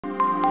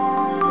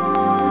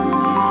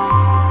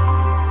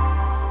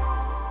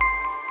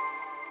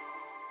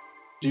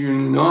Do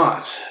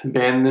not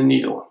bend the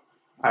needle.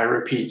 I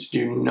repeat,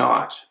 do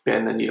not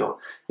bend the needle.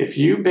 If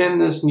you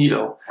bend this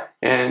needle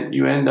and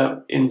you end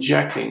up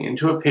injecting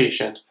into a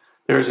patient,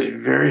 there's a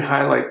very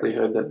high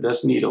likelihood that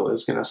this needle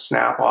is going to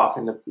snap off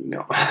into,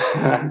 no,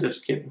 I'm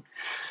just kidding.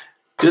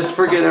 Just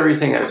forget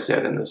everything I've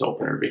said in this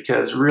opener,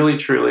 because really,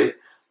 truly,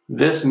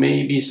 this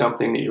may be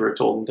something that you were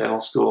told in dental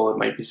school. It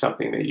might be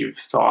something that you've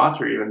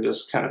thought or even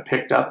just kind of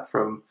picked up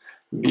from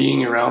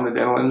being around the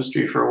dental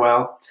industry for a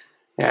while.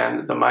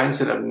 And the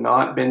mindset of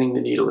not bending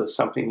the needle is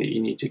something that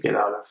you need to get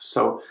out of.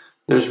 So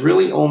there's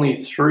really only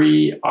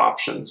three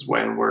options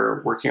when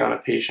we're working on a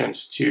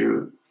patient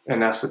to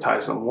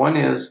anesthetize them. One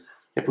is,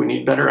 if we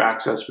need better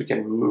access, we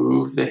can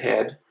move the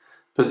head,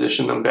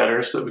 position them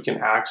better so that we can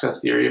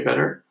access the area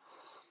better.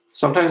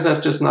 Sometimes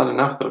that's just not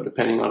enough though,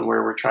 depending on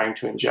where we're trying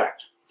to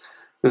inject.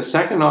 The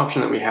second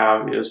option that we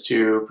have is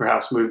to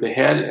perhaps move the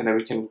head, and then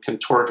we can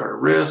contort our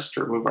wrist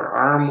or move our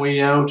arm way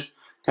out,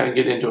 kind of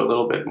get into a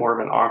little bit more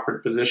of an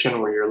awkward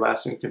position where you're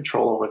less in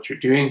control of what you're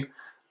doing.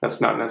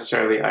 That's not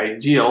necessarily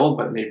ideal,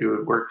 but maybe it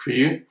would work for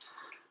you.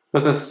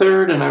 But the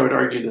third, and I would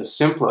argue the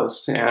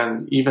simplest,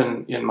 and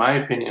even in my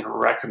opinion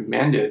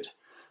recommended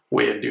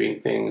way of doing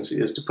things,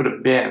 is to put a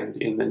bend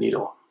in the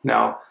needle.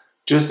 Now,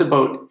 just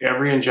about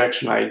every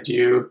injection I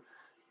do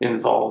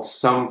involves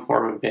some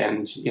form of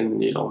bend in the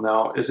needle.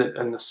 Now, is it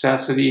a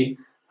necessity?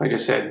 Like I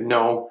said,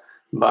 no,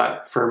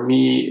 but for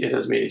me, it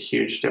has made a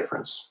huge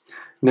difference.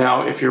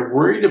 Now, if you're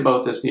worried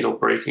about this needle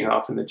breaking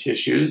off in the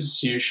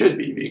tissues, you should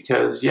be,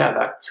 because yeah,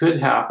 that could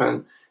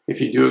happen.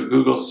 If you do a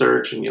Google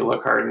search and you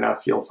look hard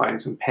enough, you'll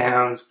find some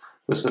pans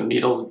with some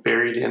needles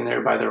buried in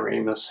there by the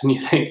ramus, and you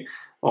think,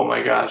 oh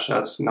my gosh,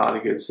 that's not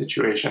a good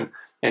situation.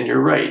 And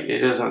you're right,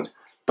 it isn't.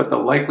 But the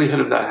likelihood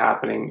of that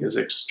happening is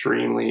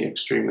extremely,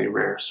 extremely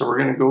rare. So we're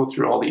going to go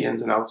through all the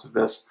ins and outs of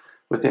this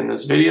within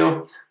this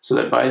video, so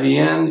that by the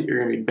end, you're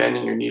going to be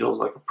bending your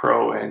needles like a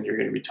pro, and you're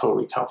going to be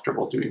totally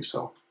comfortable doing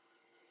so.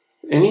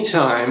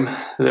 Anytime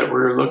that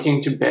we're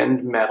looking to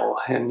bend metal,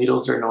 and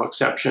needles are no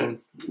exception,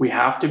 we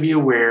have to be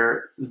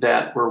aware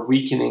that we're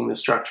weakening the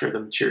structure of the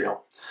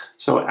material.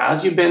 So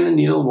as you bend the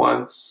needle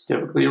once,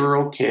 typically we're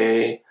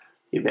okay.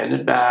 You bend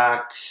it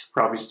back,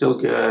 probably still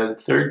good.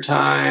 Third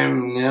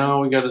time,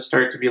 we got to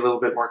start to be a little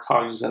bit more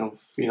cognizant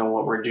of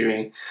what we're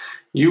doing.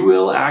 You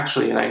will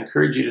actually, and I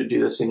encourage you to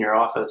do this in your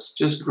office,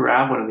 just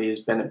grab one of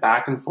these, bend it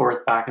back and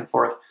forth, back and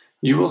forth.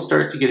 You will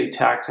start to get a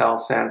tactile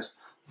sense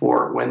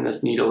for when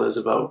this needle is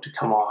about to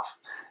come off.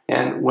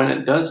 And when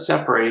it does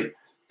separate,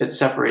 it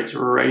separates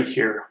right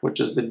here,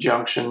 which is the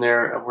junction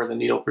there of where the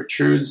needle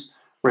protrudes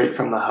right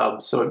from the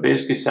hub. So it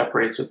basically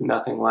separates with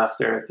nothing left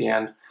there at the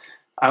end.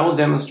 I will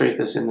demonstrate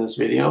this in this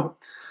video.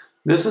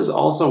 This is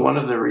also one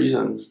of the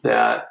reasons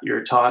that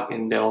you're taught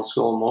in dental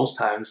school most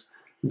times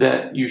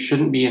that you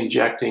shouldn't be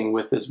injecting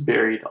with this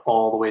buried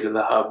all the way to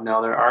the hub.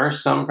 Now, there are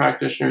some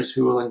practitioners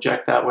who will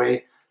inject that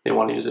way. They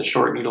want to use a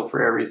short needle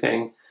for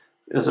everything.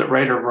 Is it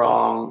right or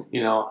wrong?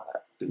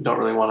 Don't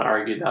really want to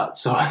argue that.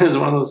 So it's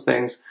one of those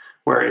things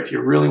where if you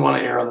really want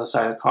to err on the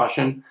side of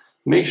caution,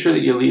 make sure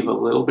that you leave a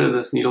little bit of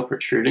this needle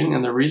protruding.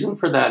 And the reason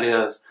for that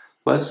is,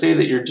 let's say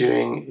that you're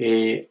doing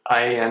a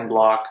IAN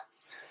block,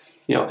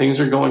 things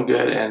are going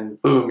good,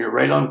 and boom, you're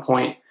right on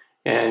point,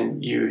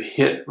 and you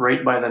hit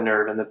right by the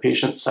nerve, and the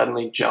patient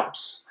suddenly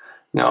jumps.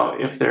 Now,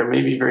 if they're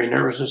maybe very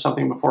nervous or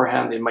something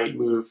beforehand, they might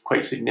move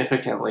quite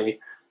significantly.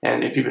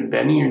 And if you've been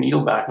bending your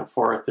needle back and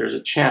forth, there's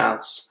a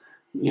chance,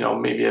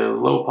 maybe a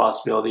low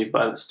possibility,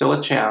 but still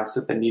a chance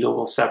that the needle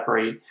will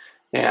separate.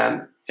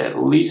 And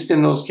at least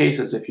in those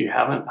cases, if you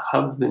haven't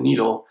hubbed the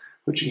needle,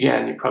 which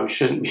again, you probably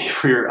shouldn't be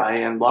for your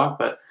IAN block,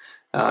 but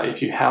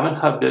if you haven't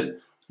hubbed it,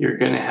 you're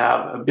going to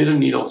have a bit of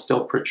needle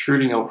still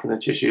protruding out from the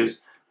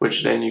tissues,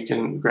 which then you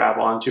can grab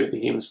onto at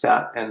the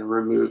hemostat and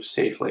remove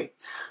safely.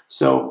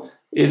 So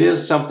it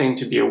is something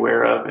to be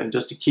aware of, and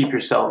just to keep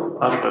yourself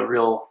out of a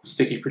real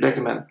sticky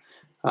predicament,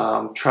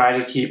 try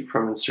to keep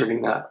from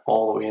inserting that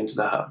all the way into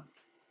the hub.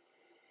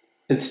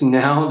 It's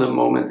now the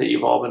moment that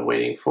you've all been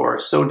waiting for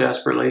so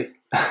desperately,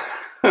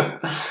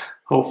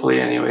 hopefully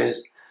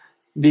anyways.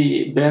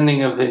 The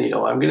bending of the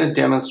needle. I'm going to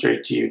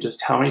demonstrate to you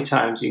just how many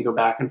times you can go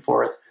back and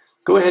forth.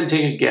 Go ahead and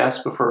take a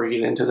guess before we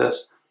get into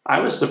this. I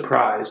was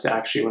surprised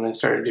actually when I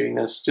started doing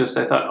this.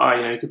 I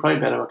thought, you could probably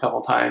bend them a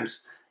couple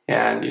times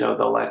and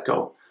they'll let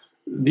go.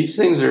 These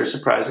things are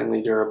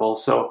surprisingly durable,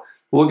 so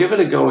we'll give it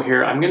a go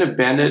here. I'm going to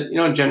bend it,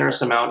 a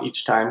generous amount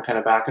each time, kind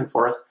of back and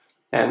forth,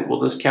 and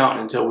we'll just count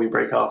until we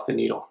break off the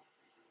needle.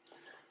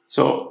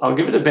 So I'll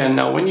give it a bend.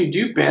 Now, when you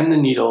do bend the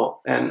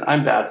needle, and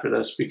I'm bad for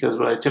this because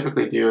what I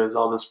typically do is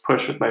I'll just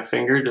push with my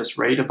finger just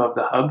right above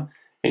the hub,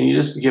 and you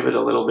just give it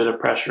a little bit of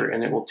pressure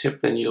and it will tip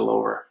the needle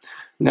over.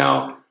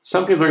 Now,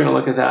 some people are going to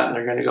look at that and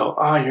they're going to go,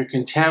 oh, you're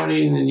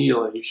contaminating the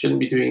needle. You shouldn't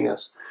be doing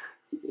this.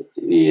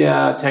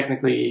 Yeah,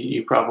 technically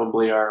you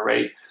probably are,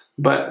 right?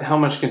 But how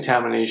much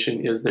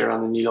contamination is there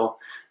on the needle?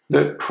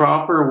 The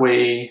proper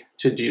way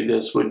to do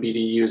this would be to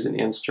use an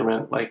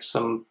instrument like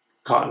some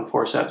cotton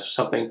forceps or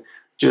something,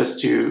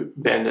 just to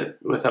bend it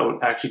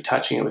without actually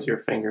touching it with your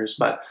fingers.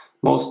 But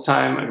most of the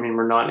time, I mean,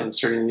 we're not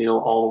inserting the needle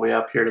all the way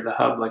up here to the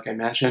hub, like I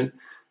mentioned.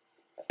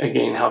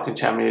 Again, how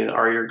contaminated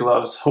are your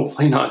gloves?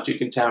 Hopefully not too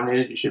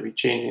contaminated. You should be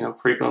changing them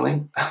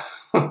frequently.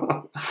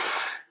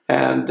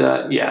 And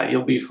yeah,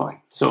 you'll be fine.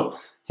 So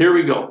here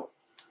we go.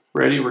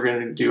 Ready? We're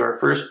going to do our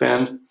first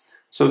bend.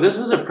 So this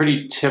is a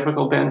pretty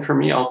typical bend for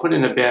me. I'll put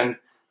in a bend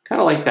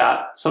kind of like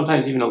that,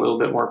 sometimes even a little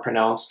bit more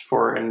pronounced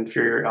for an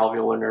inferior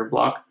alveolar nerve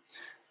block.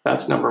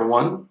 That's number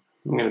one.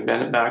 I'm going to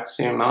bend it back,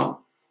 same amount.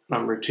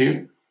 Number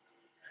 2,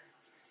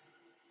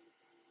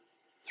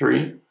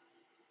 3,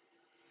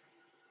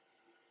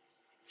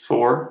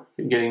 4.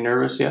 You getting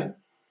nervous yet?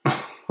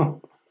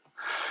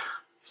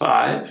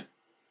 5,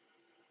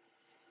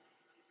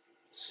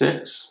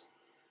 6,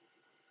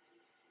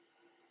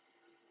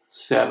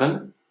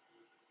 7.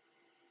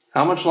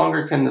 How much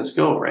longer can this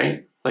go,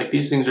 right? Like,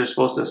 these things are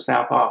supposed to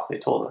snap off, they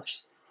told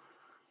us.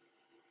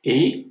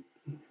 8,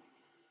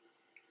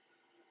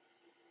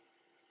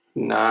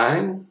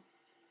 9,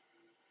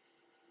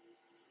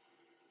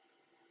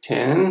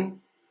 10,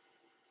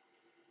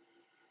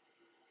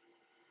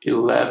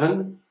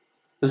 11.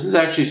 This is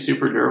actually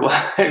super durable.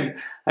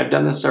 I've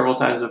done this several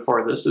times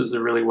before. This is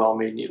a really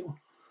well-made needle.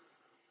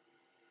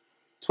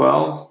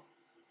 12,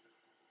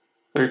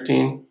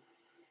 13,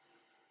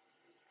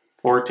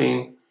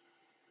 14,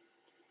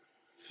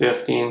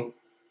 15,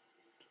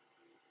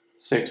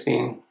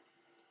 16,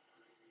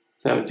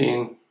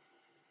 17,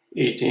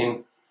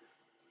 18,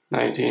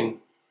 19,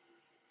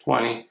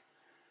 20,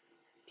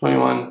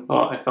 21,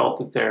 oh, I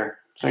felt it there,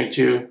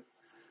 22,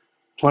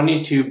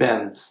 22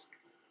 bends.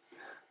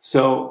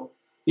 So,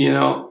 you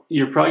know,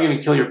 you're probably going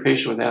to kill your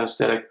patient with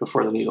anesthetic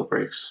before the needle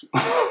breaks.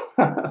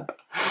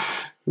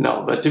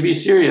 No, but to be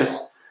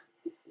serious,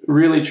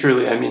 really,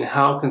 truly, I mean,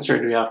 how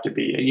concerned do we have to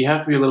be? You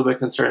have to be a little bit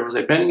concerned. Was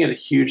I bending at a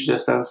huge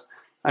distance?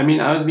 I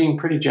mean, I was being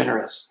pretty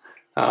generous.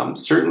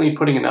 Certainly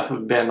putting enough of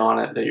a bend on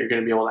it that you're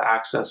going to be able to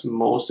access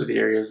most of the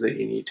areas that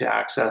you need to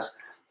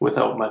access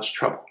without much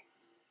trouble.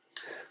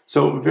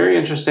 So very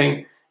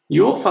interesting.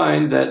 You will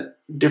find that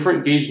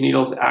different gauge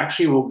needles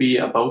actually will be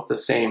about the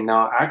same.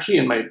 Now, actually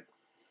in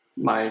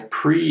my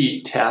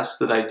pre-test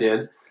that I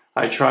did,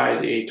 I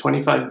tried a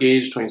 25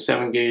 gauge,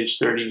 27 gauge,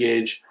 30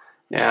 gauge,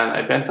 and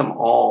I bent them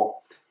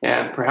all.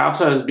 And perhaps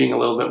I was being a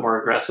little bit more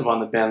aggressive on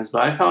the bends,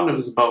 but I found it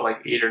was about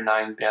like 8 or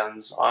 9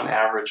 bends on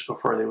average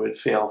before they would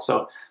fail.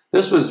 So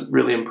this was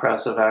really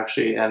impressive,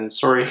 actually. And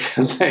sorry,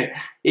 because I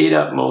ate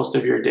up most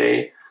of your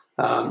day.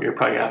 You're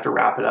probably gonna have to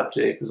wrap it up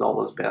today because all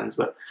those bends.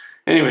 But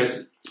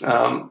anyways,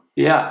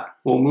 yeah,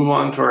 we'll move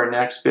on to our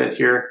next bit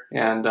here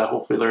and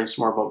hopefully learn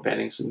some more about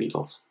bending some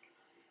needles.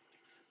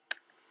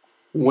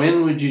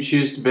 When would you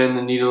choose to bend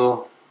the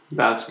needle?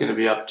 That's going to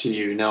be up to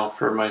you. Now,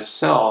 for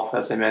myself,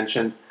 as I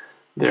mentioned,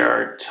 there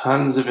are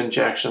tons of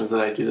injections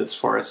that I do this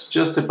for. It's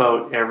just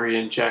about every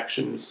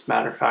injection, as a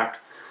matter of fact.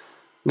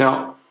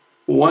 Now,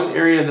 one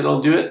area that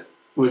I'll do it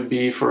would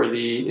be for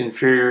the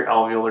inferior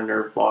alveolar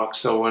nerve block.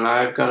 So when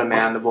I've got a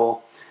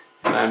mandible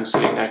and I'm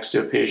sitting next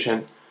to a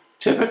patient,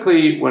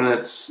 typically when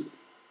it's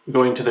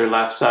going to their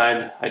left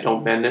side, I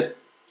don't bend it.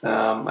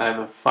 I have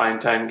a fine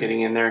time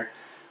getting in there.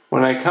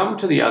 When I come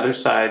to the other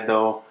side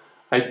though,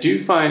 I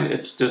do find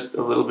it's just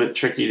a little bit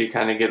tricky to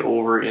kind of get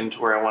over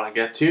into where I want to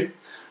get to.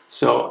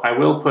 So I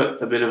will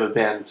put a bit of a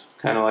bend,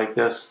 kind of like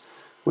this,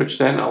 which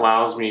then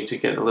allows me to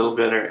get a little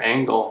better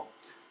angle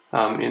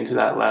into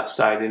that left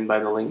side in by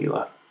the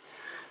lingula.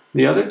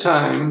 The other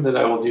time that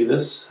I will do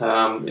this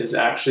is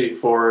actually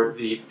for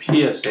the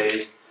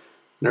PSA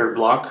nerve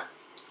block.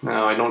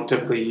 Now, I don't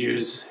typically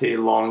use a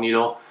long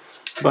needle,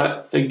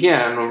 but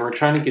again, when we're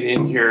trying to get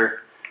in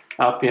here,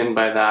 up in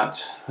by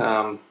that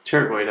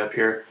pterygoid up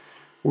here,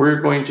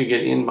 we're going to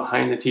get in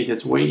behind the teeth.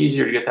 It's way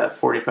easier to get that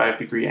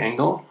 45-degree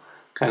angle,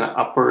 kind of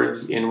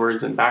upwards,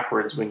 inwards, and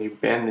backwards when you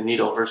bend the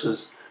needle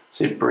versus,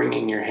 say,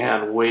 bringing your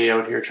hand way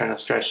out here trying to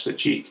stretch the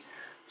cheek.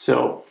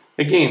 So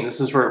again,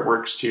 this is where it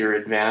works to your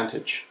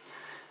advantage.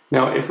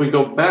 Now, if we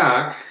go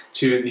back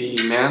to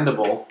the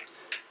mandible,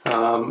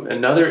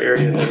 another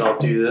area that I'll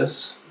do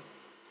this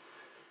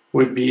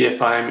would be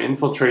if I'm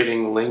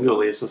infiltrating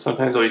lingually. So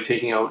sometimes I'll be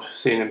taking out,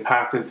 say, an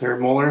impacted third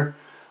molar.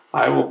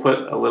 I will put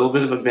a little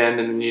bit of a bend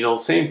in the needle.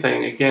 Same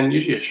thing, again,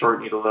 usually a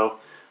short needle though,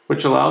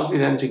 which allows me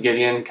then to get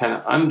in kind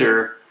of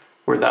under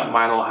where that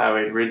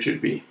myelohyoid ridge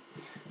would be,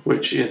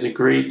 which is a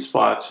great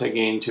spot,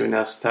 again, to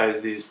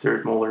anesthetize these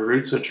third molar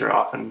roots, which are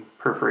often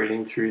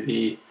perforating through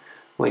the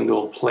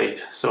lingual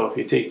plate. So if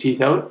you take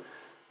teeth out,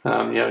 you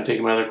haven't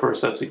taken my other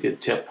course, that's a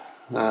good tip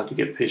to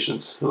get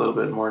patients a little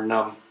bit more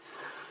numb.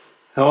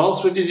 How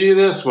else would you do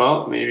this?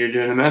 Well, maybe you're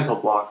doing a mental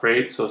block,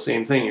 right? So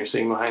same thing, you're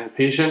sitting behind the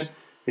patient,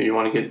 maybe you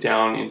want to get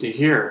down into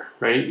here,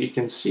 right? You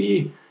can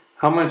see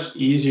how much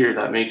easier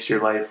that makes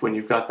your life when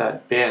you've got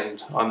that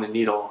bend on the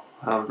needle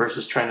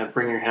versus trying to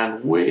bring your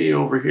hand way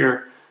over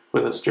here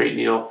with a straight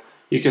needle.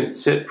 You can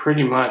sit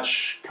pretty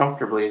much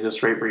comfortably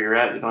just right where you're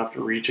at. You don't have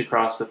to reach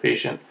across the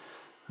patient.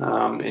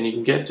 And you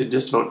can get to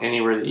just about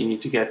anywhere that you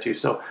need to get to.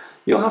 So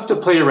you'll have to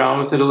play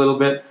around with it a little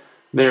bit.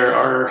 There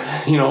are,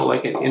 you know,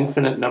 like an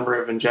infinite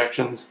number of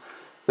injections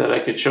that I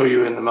could show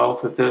you in the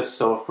mouth with this,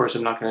 so of course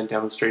I'm not going to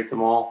demonstrate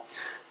them all.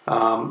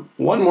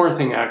 One more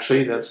thing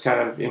actually that's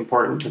kind of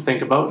important to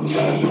think about,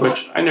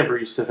 which I never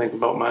used to think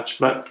about much,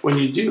 but when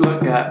you do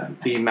look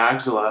at the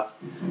maxilla,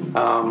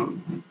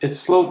 it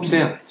slopes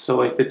in. So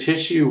like the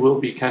tissue will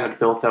be kind of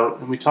built out,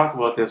 and we talk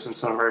about this in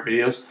some of our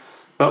videos,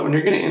 but when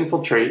you're going to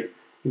infiltrate,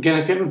 again,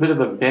 if you have a bit of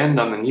a bend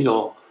on the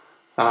needle,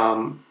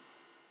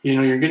 you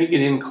know, you're going to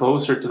get in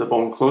closer to the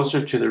bone,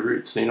 closer to the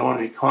root, so you don't want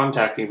to be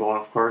contacting bone,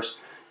 of course,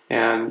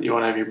 and you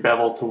want to have your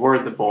bevel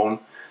toward the bone,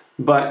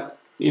 but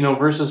you know,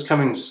 versus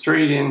coming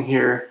straight in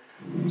here,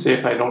 say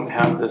if I don't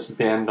have this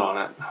bend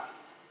on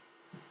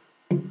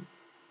it.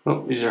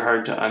 Oh, these are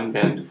hard to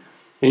unbend.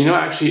 And you know,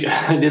 actually,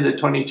 I did the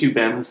 22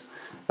 bends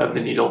of the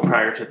needle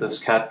prior to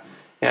this cut,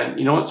 and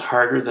you know what's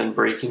harder than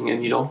breaking a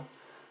needle,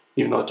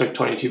 even though it took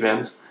 22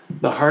 bends?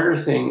 The harder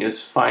thing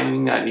is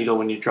finding that needle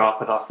when you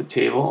drop it off the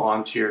table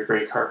onto your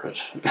gray carpet.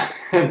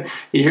 And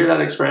you hear that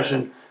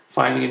expression,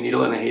 finding a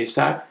needle in a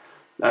haystack?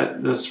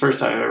 This is the first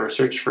time I've ever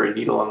searched for a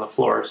needle on the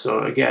floor. So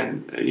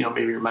again, you know,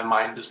 maybe my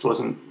mind just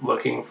wasn't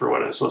looking for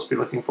what I was supposed to be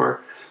looking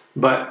for.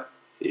 But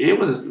it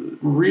was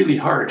really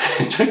hard.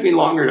 It took me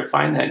longer to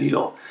find that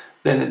needle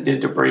than it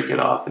did to break it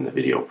off in the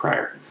video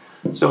prior.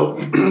 So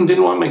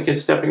didn't want my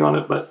kids stepping on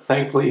it, but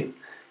thankfully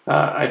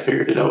I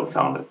figured it out,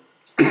 found it.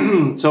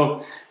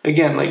 So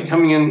again, like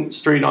coming in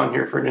straight on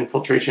here for an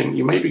infiltration,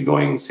 you might be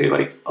going, say,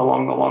 like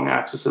along the long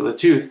axis of the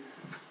tooth.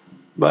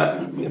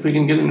 But if we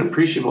can get an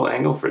appreciable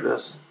angle for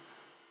this,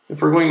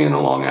 if we're going in the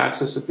long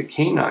axis with the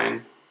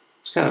canine,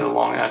 it's kind of the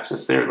long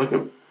axis there. Look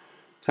at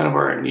kind of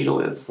where our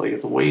needle is, like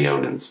it's way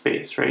out in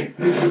space, right?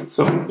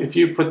 So if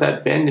you put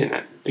that bend in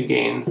it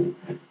again,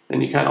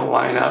 then you kind of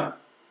line up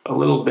a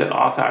little bit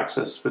off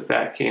axis with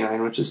that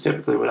canine, which is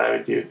typically what I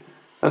would do.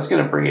 That's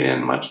going to bring it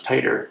in much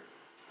tighter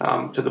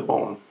to the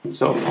bone.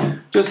 So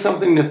just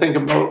something to think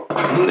about.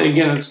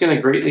 Again, it's going to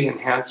greatly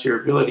enhance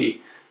your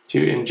ability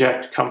to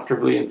inject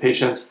comfortably in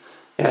patients,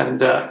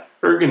 and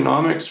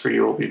ergonomics for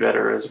you will be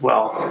better as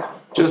well,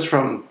 just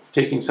from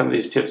taking some of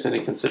these tips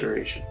into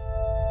consideration.